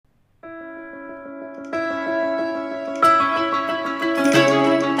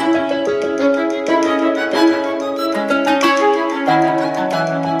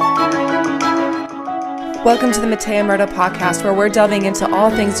Welcome to the Matea Murda podcast, where we're delving into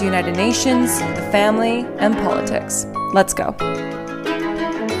all things United Nations, the family, and politics. Let's go.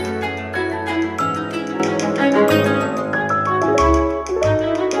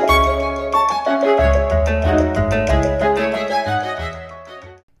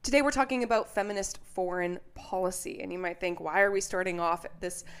 Today we're talking about feminist foreign policy, and you might think, why are we starting off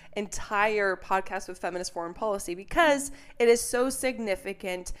this entire podcast with feminist foreign policy? Because it is so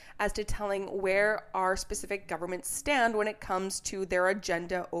significant as to telling where our specific governments stand when it comes to their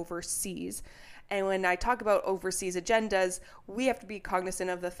agenda overseas. And when I talk about overseas agendas, we have to be cognizant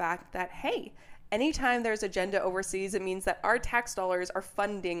of the fact that, hey, anytime there's agenda overseas, it means that our tax dollars are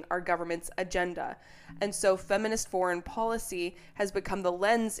funding our government's agenda. And so feminist foreign policy has become the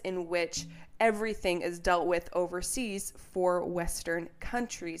lens in which everything is dealt with overseas for Western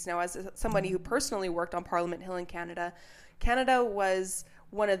countries. Now, as somebody who personally worked on Parliament Hill in Canada, Canada was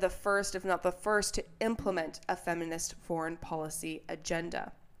one of the first, if not the first, to implement a feminist foreign policy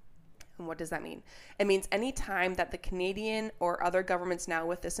agenda. And what does that mean? It means any time that the Canadian or other governments now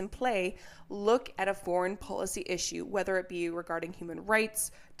with this in play look at a foreign policy issue, whether it be regarding human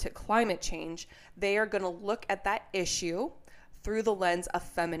rights to climate change, they are going to look at that issue through the lens of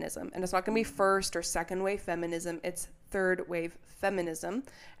feminism. And it's not going to be first or second wave feminism, it's third wave feminism.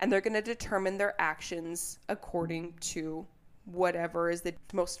 And they're going to determine their actions according to whatever is the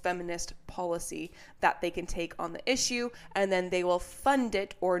most feminist policy that they can take on the issue, and then they will fund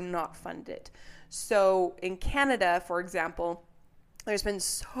it or not fund it. So in Canada, for example, there's been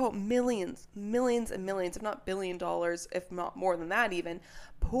so millions and millions, if not $1 billion, if not more than that even,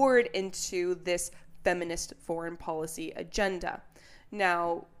 poured into this feminist foreign policy agenda.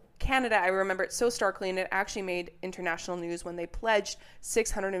 Now, Canada, I remember it so starkly, and it actually made international news when they pledged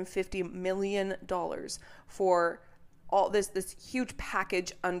 $650 million for all this huge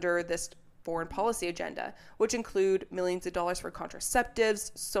package under this foreign policy agenda, which include millions of dollars for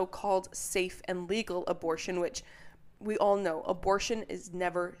contraceptives, so-called safe and legal abortion, which we all know abortion is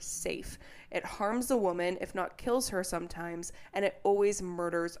never safe. It harms the woman, if not kills her sometimes, and it always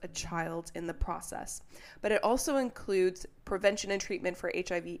murders a child in the process. But it also includes prevention and treatment for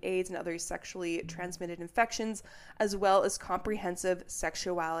HIV, AIDS, and other sexually transmitted infections, as well as comprehensive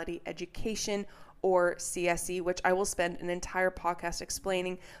sexuality education, or CSE, which I will spend an entire podcast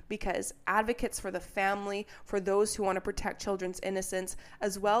explaining, because advocates for the family, for those who want to protect children's innocence,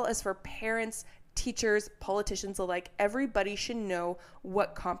 as well as for parents, teachers, politicians alike, everybody should know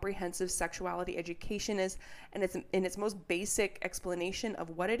what comprehensive sexuality education is. And it's in its most basic explanation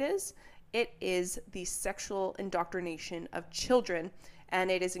of what it is the sexual indoctrination of children. And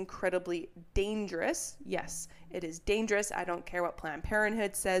it is incredibly dangerous. Yes, it is dangerous. I don't care what Planned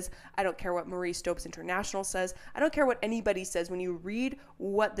Parenthood says. I don't care what Marie Stopes International says. I don't care what anybody says. When you read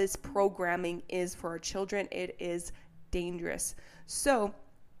what this programming is for our children, it is dangerous. So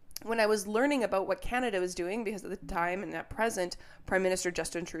when I was learning about what Canada was doing, because at the time and at present, Prime Minister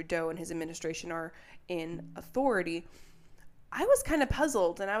Justin Trudeau and his administration are in authority, I was kind of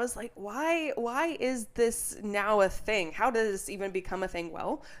puzzled, and I was like, why is this now a thing? How does this even become a thing?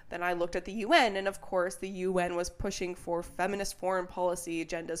 Well, then I looked at the UN, and of course the UN was pushing for feminist foreign policy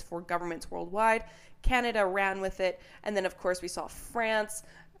agendas for governments worldwide. Canada ran with it, and then of course we saw France,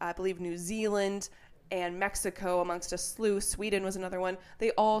 I believe New Zealand, and Mexico amongst a slew. Sweden was another one.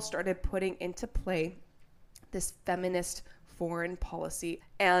 They all started putting into play this feminist foreign policy.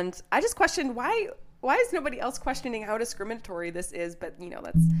 And I just questioned, why is nobody else questioning how discriminatory this is? But,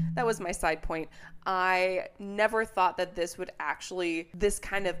 that was my side point. I never thought that this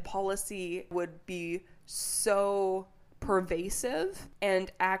kind of policy would be so pervasive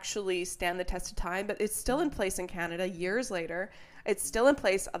and actually stand the test of time. But it's still in place in Canada years later. It's still in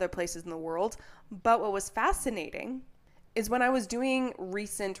place other places in the world. But what was fascinating is when I was doing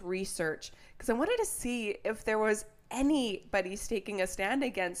recent research, because I wanted to see if there was anybody's taking a stand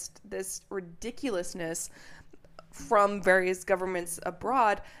against this ridiculousness from various governments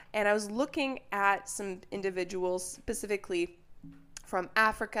abroad. And I was looking at some individuals specifically from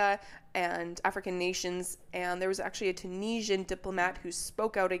Africa and African nations, and there was actually a Tunisian diplomat who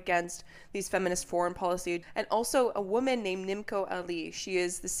spoke out against these feminist foreign policy, and also a woman named Nimco Ali. She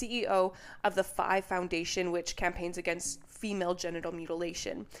is the CEO of the Five Foundation, which campaigns against female genital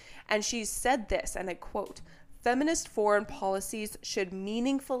mutilation. And she said this, and I quote, "Feminist foreign policies should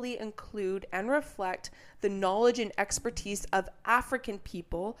meaningfully include and reflect the knowledge and expertise of African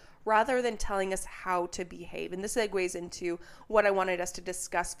people rather than telling us how to behave. And this segues into what I wanted us to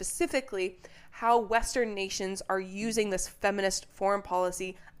discuss, specifically how Western nations are using this feminist foreign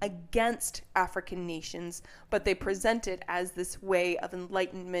policy against African nations, but they present it as this way of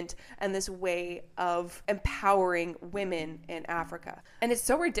enlightenment and this way of empowering women in Africa. And it's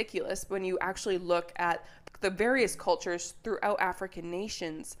so ridiculous when you actually look at the various cultures throughout African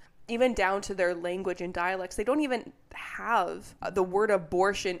nations, even down to their language and dialects. They don't even have the word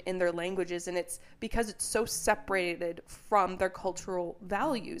abortion in their languages, and it's because it's so separated from their cultural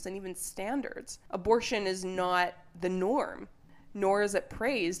values and even standards. Abortion is not the norm, nor is it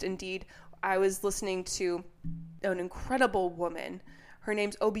praised. Indeed, I was listening to an incredible woman. Her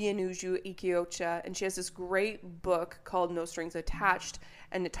name's Obianuju Ikiocha, and she has this great book called No Strings Attached,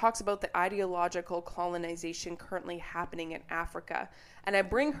 and it talks about the ideological colonization currently happening in Africa. And I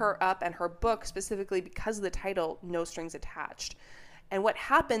bring her up and her book specifically because of the title, No Strings Attached. And what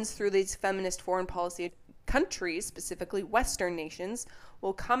happens through these feminist foreign policy countries, specifically Western nations,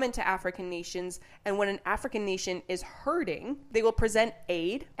 will come into African nations, and when an African nation is hurting, they will present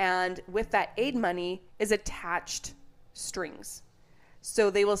aid, and with that aid money is attached strings.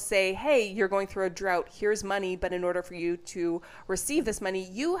 So they will say, hey, you're going through a drought, here's money, but in order for you to receive this money,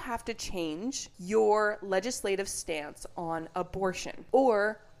 you have to change your legislative stance on abortion,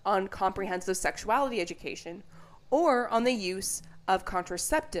 or on comprehensive sexuality education, or on the use of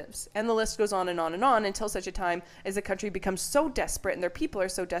contraceptives. And the list goes on and on and on until such a time as the country becomes so desperate and their people are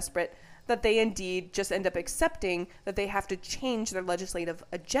so desperate that they indeed just end up accepting that they have to change their legislative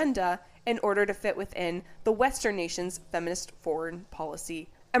agenda in order to fit within the Western nation's feminist foreign policy.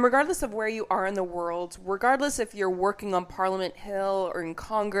 And regardless of where you are in the world, regardless if you're working on Parliament Hill or in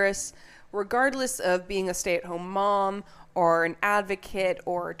Congress, regardless of being a stay-at-home mom or an advocate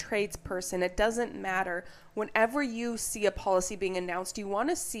or a tradesperson, it doesn't matter. Whenever you see a policy being announced, you want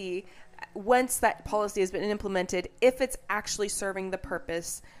to see, once that policy has been implemented, if it's actually serving the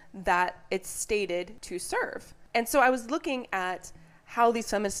purpose that it's stated to serve. And so I was looking at how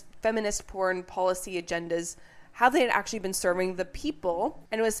these feminist foreign policy agendas, how they had actually been serving the people.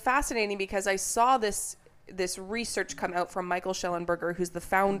 And it was fascinating because I saw this research come out from Michael Schellenberger, who's the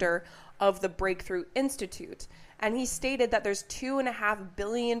founder of the Breakthrough Institute. And he stated that there's 2.5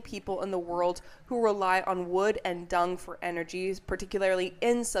 billion people in the world who rely on wood and dung for energy, particularly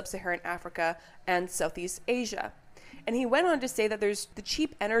in sub-Saharan Africa and Southeast Asia. And he went on to say that there's the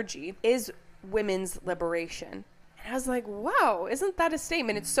cheap energy is women's liberation. And I was like, wow, isn't that a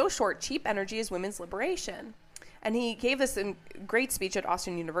statement? It's so short. Cheap energy is women's liberation. And he gave this great speech at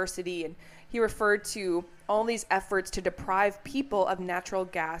Austin University, and he referred to all these efforts to deprive people of natural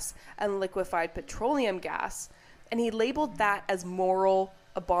gas and liquefied petroleum gas. And he labeled that as moral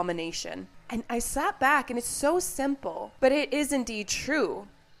abomination. And I sat back, and it's so simple, but it is indeed true.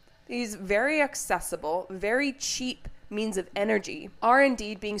 These very accessible, very cheap means of energy are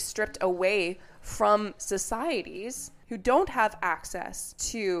indeed being stripped away from societies who don't have access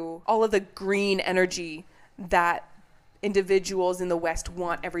to all of the green energy that individuals in the West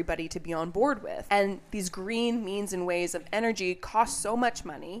want everybody to be on board with. And these green means and ways of energy cost so much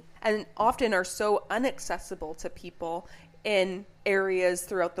money and often are so inaccessible to people in areas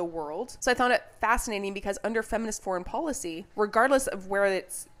throughout the world. So I found it fascinating because under feminist foreign policy, regardless of where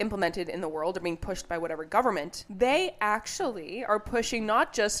it's implemented in the world or being pushed by whatever government, they actually are pushing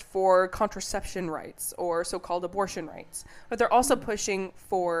not just for contraception rights or so-called abortion rights, but they're also pushing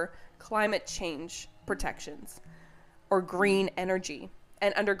for climate change protections or green energy.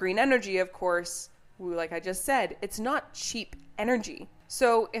 And under green energy, of course, like I just said, it's not cheap energy.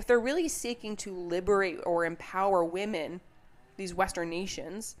 So if they're really seeking to liberate or empower women, these Western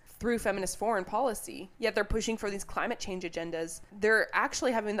nations, through feminist foreign policy, yet they're pushing for these climate change agendas, they're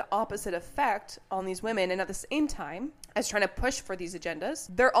actually having the opposite effect on these women. And at the same time, as trying to push for these agendas,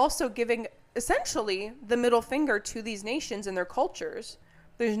 they're also giving essentially the middle finger to these nations and their cultures.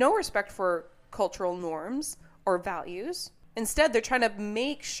 There's no respect for cultural norms or values. Instead, they're trying to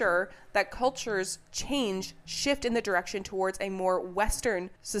make sure that cultures shift in the direction towards a more Western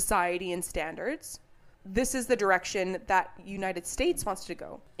society and standards. This is the direction that United States wants to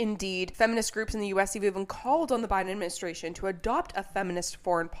go. Indeed, feminist groups in the US have even called on the Biden administration to adopt a feminist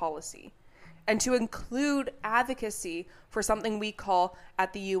foreign policy and to include advocacy for something we call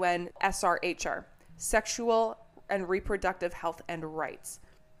at the UN SRHR, Sexual and Reproductive Health and Rights.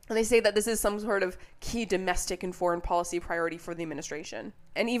 And they say that this is some sort of key domestic and foreign policy priority for the administration.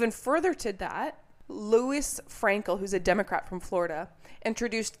 And even further to that, Louis Frankel, who's a Democrat from Florida,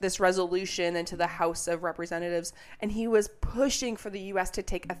 introduced this resolution into the House of Representatives, and he was pushing for the U.S. to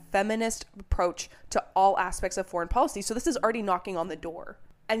take a feminist approach to all aspects of foreign policy. So this is already knocking on the door.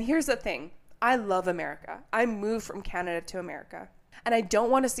 And here's the thing. I love America. I moved from Canada to America. And I don't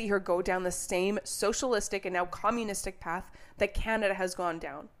want to see her go down the same socialistic and now communistic path that Canada has gone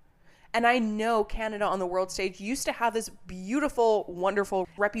down. And I know Canada on the world stage used to have this beautiful, wonderful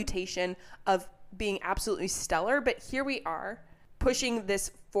reputation of being absolutely stellar. But here we are pushing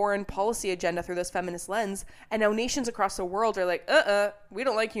this foreign policy agenda through this feminist lens. And now nations across the world are like, we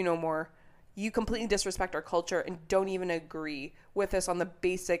don't like you no more. You completely disrespect our culture and don't even agree with us on the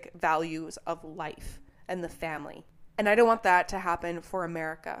basic values of life and the family. And I don't want that to happen for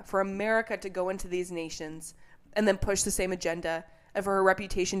America to go into these nations and then push the same agenda and for her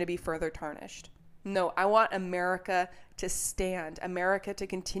reputation to be further tarnished. No, I want America to stand, America to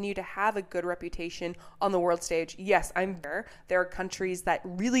continue to have a good reputation on the world stage. Yes, I'm aware there are countries that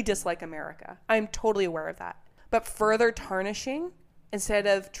really dislike America. I'm totally aware of that. But further tarnishing, instead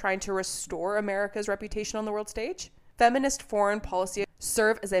of trying to restore America's reputation on the world stage, feminist foreign policy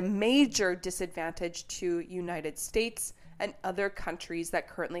serve as a major disadvantage to United States and other countries that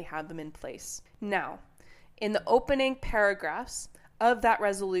currently have them in place. Now, in the opening paragraphs of that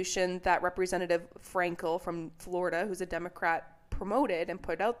resolution that Representative Frankel from Florida, who's a Democrat, promoted and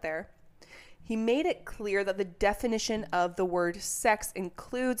put out there, he made it clear that the definition of the word sex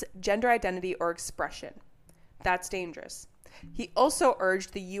includes gender identity or expression. That's dangerous. He also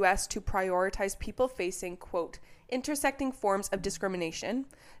urged the U.S. to prioritize people facing, quote, intersecting forms of discrimination,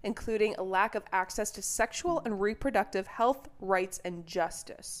 including a lack of access to sexual and reproductive health, rights, and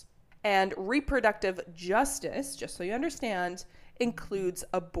justice. And reproductive justice, just so you understand, includes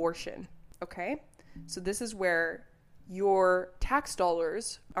abortion, okay? So this is where your tax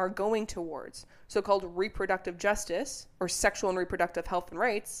dollars are going towards. So-called reproductive justice, or sexual and reproductive health and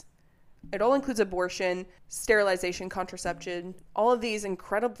rights. It all includes abortion, sterilization, contraception, all of these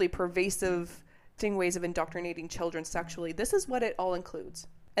incredibly pervasive ways of indoctrinating children sexually. This is what it all includes.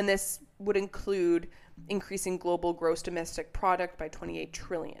 And this would include increasing global gross domestic product by 28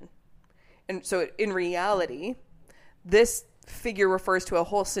 trillion. And so in reality, this figure refers to a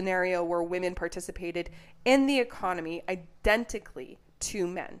whole scenario where women participated in the economy identically to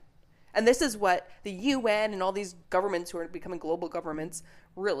men. And this is what the UN and all these governments who are becoming global governments,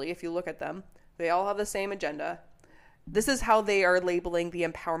 really, if you look at them, they all have the same agenda. This is how they are labeling the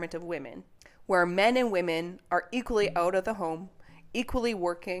empowerment of women, where men and women are equally out of the home, equally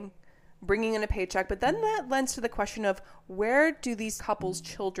working, bringing in a paycheck. But then that lends to the question of, where do these couples'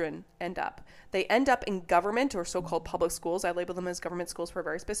 children end up? They end up in government or so-called public schools. I label them as government schools for a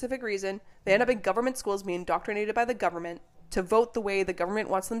very specific reason. They end up in government schools being indoctrinated by the government to vote the way the government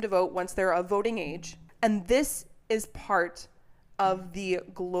wants them to vote once they're of voting age. And this is part of the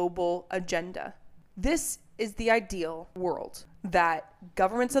global agenda. This is the ideal world that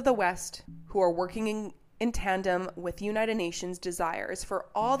governments of the West who are working in tandem with the United Nations desires for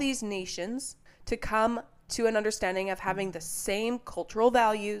all these nations to come to an understanding of having the same cultural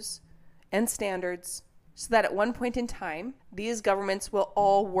values and standards, so that at one point in time, these governments will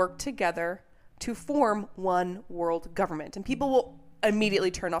all work together to form one world government. And people will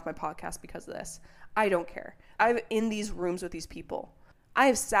immediately turn off my podcast because of this. I don't care. I'm in these rooms with these people. I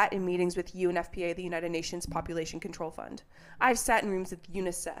have sat in meetings with UNFPA, the United Nations Population Control Fund. I've sat in rooms with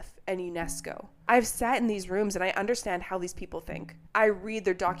UNICEF and UNESCO. I've sat in these rooms and I understand how these people think. I read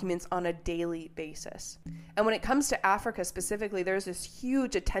their documents on a daily basis. And when it comes to Africa specifically, there's this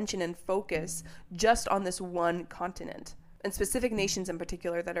huge attention and focus just on this one continent, and specific nations in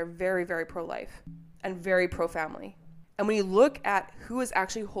particular that are very, very pro-life and very pro-family. And when you look at who is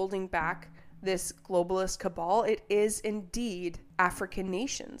actually holding back this globalist cabal, it is indeed African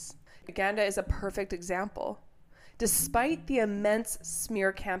nations. Uganda is a perfect example. Despite the immense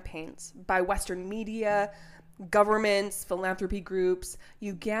smear campaigns by Western media, governments, philanthropy groups,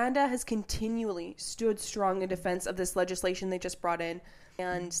 Uganda has continually stood strong in defense of this legislation they just brought in.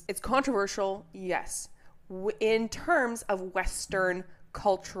 And it's controversial, yes, in terms of Western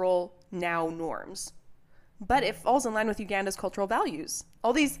cultural now norms. But it falls in line with Uganda's cultural values.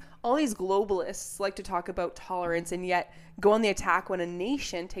 All these globalists like to talk about tolerance and yet go on the attack when a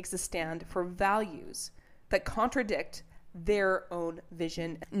nation takes a stand for values that contradict their own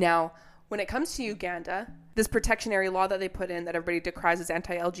vision. Now, when it comes to Uganda, this protectionary law that they put in that everybody decries as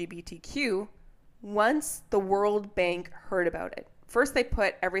anti-LGBTQ, once the World Bank heard about it, first they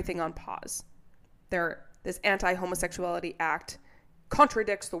put everything on pause. This Anti-Homosexuality Act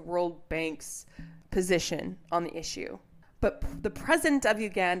contradicts the World Bank's position on the issue. But the president of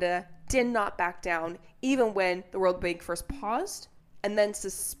Uganda did not back down, even when the World Bank first paused and then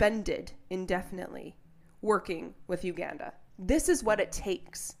suspended indefinitely working with Uganda. This is what it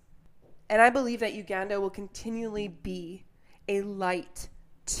takes. And I believe that Uganda will continually be a light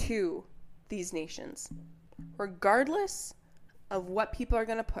to these nations, regardless of what people are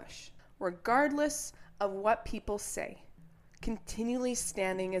going to push, regardless of what people say. Continually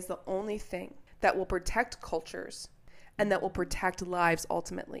standing is the only thing that will protect cultures and that will protect lives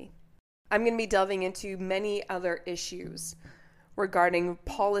ultimately. I'm going to be delving into many other issues regarding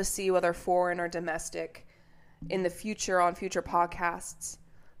policy, whether foreign or domestic, in the future on future podcasts.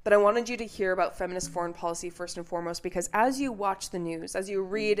 But I wanted you to hear about feminist foreign policy first and foremost, because as you watch the news, as you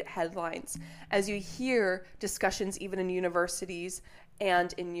read headlines, as you hear discussions even in universities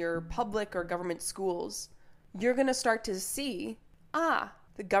and in your public or government schools, you're going to start to see,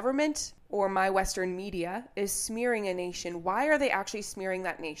 the government or my Western media is smearing a nation. Why are they actually smearing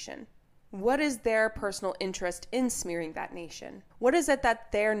that nation? What is their personal interest in smearing that nation? What is it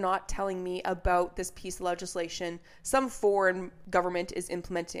that they're not telling me about this piece of legislation some foreign government is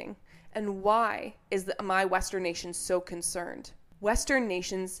implementing? And why is my Western nation so concerned? Western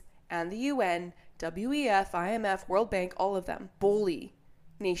nations and the UN, WEF, IMF, World Bank, all of them bully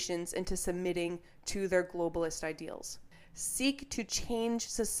nations into submitting to their globalist ideals. Seek to change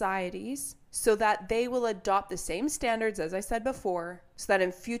societies so that they will adopt the same standards, as I said before, so that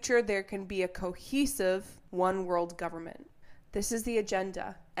in future there can be a cohesive one world government. This is the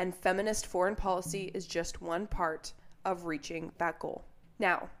agenda, and feminist foreign policy is just one part of reaching that goal.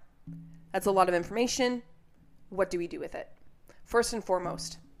 Now, that's a lot of information. What do we do with it? First and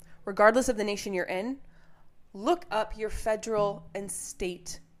foremost, regardless of the nation you're in, look up your federal and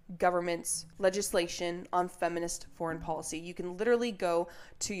state government's legislation on feminist foreign policy. You can literally go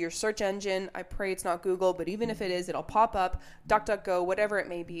to your search engine. I pray it's not Google, but even if it is, it'll pop up, DuckDuckGo, whatever it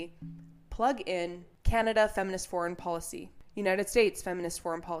may be. Plug in Canada feminist foreign policy, United States feminist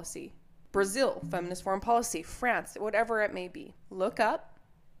foreign policy, Brazil feminist foreign policy, France, whatever it may be. Look up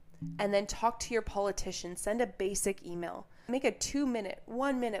and then talk to your politicians. Send a basic email. Make a 2-minute,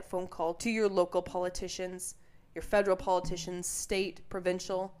 1-minute phone call to your local politicians, your federal politicians, state,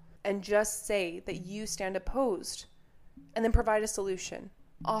 provincial, and just say that you stand opposed, and then provide a solution.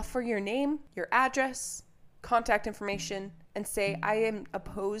 Offer your name, your address, contact information, and say, I am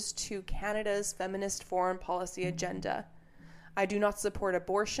opposed to Canada's feminist foreign policy agenda. I do not support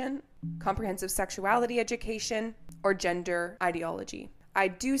abortion, comprehensive sexuality education, or gender ideology. I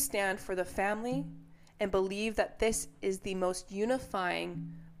do stand for the family and believe that this is the most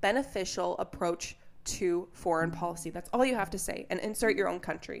unifying, beneficial approach to foreign policy. That's all you have to say, and insert your own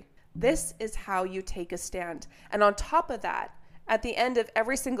country. This is how you take a stand. And on top of that, at the end of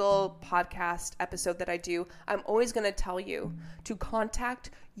every single podcast episode that I do, I'm always going to tell you to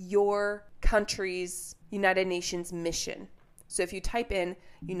contact your country's United Nations mission. So if you type in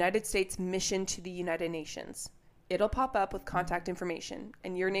United States mission to the United Nations, it'll pop up with contact information,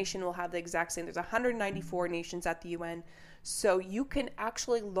 and your nation will have the exact same. There's 194 nations at the UN, so you can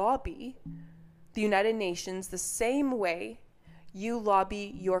actually lobby the United Nations the same way you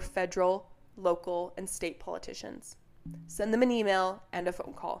lobby your federal, local, and state politicians. Send them an email and a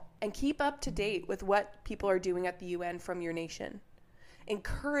phone call, and keep up to date with what people are doing at the UN from your nation.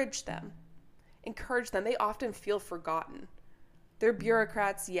 Encourage them. They often feel forgotten. They're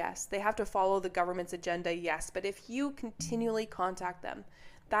bureaucrats, yes. They have to follow the government's agenda, yes. But if you continually contact them,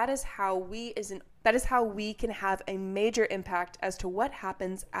 that is how we can have a major impact as to what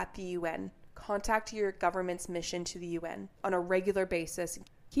happens at the UN. Contact your government's mission to the UN on a regular basis.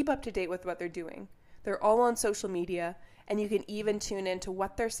 Keep up to date with what they're doing. They're all on social media, and you can even tune into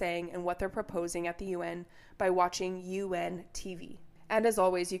what they're saying and what they're proposing at the UN by watching UN TV. And as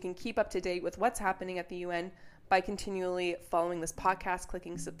always, you can keep up to date with what's happening at the UN by continually following this podcast,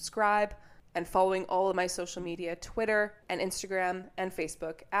 clicking subscribe, and following all of my social media, Twitter and Instagram and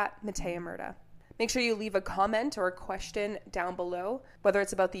Facebook at Matea Murda. Make sure you leave a comment or a question down below, whether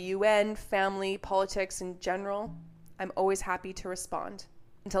it's about the UN, family, politics in general. I'm always happy to respond.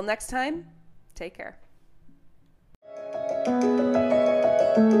 Until next time, take care.